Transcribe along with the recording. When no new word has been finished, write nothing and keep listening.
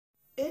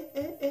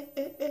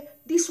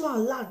This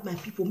one loud, my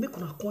people, make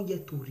una come here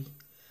tori.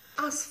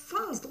 As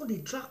fans don dey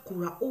drag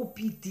Kora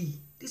OBD,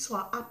 this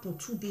one happened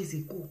 2 days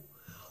ago.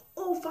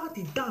 Over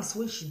the dance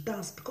when she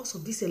danced because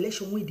of this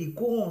election when they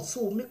go on.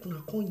 So make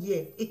una come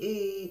here.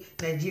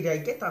 Nigeria,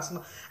 you get us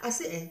now. I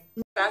say,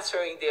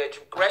 transferring their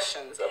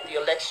aggressions of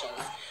the elections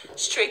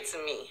straight to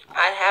me.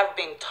 I have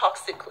been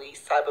toxically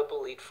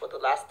cyberbullied for the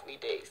last 3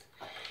 days.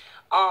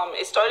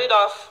 It started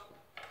off.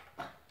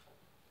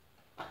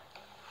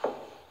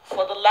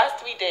 For the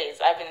last 3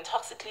 days, I've been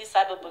toxically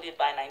cyberbullied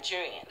by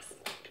Nigerians.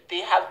 They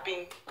have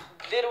been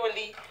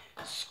literally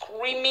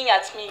screaming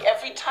at me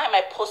every time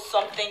I post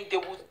something. They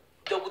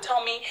will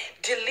tell me,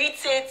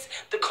 delete it.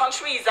 The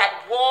country is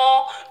at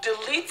war.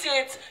 Delete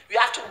it. You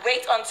have to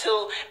wait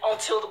until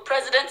the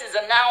president is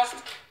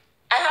announced.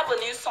 I have a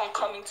new song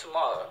coming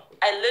tomorrow.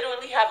 I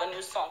literally have a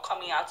new song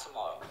coming out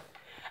tomorrow.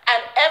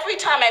 And every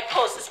time I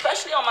post,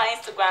 especially on my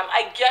Instagram,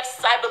 I get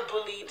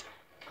cyberbullied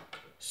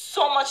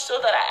so much so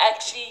that I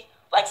actually,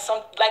 like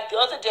the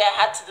other day, I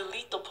had to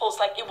delete the post.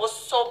 Like, it was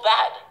so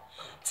bad.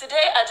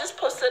 Today, I just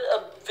posted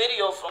a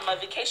video from my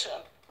vacation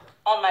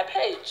on my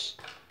page.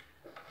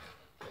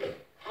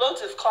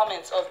 Loads of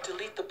comments of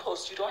delete the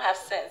post. You don't have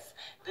sense.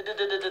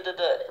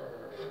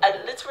 I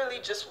literally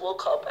just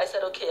woke up. I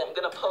said, okay, I'm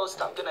going to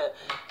post. I'm going to,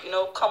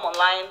 come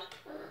online.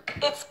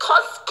 It's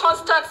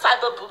constant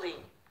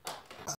cyberbullying.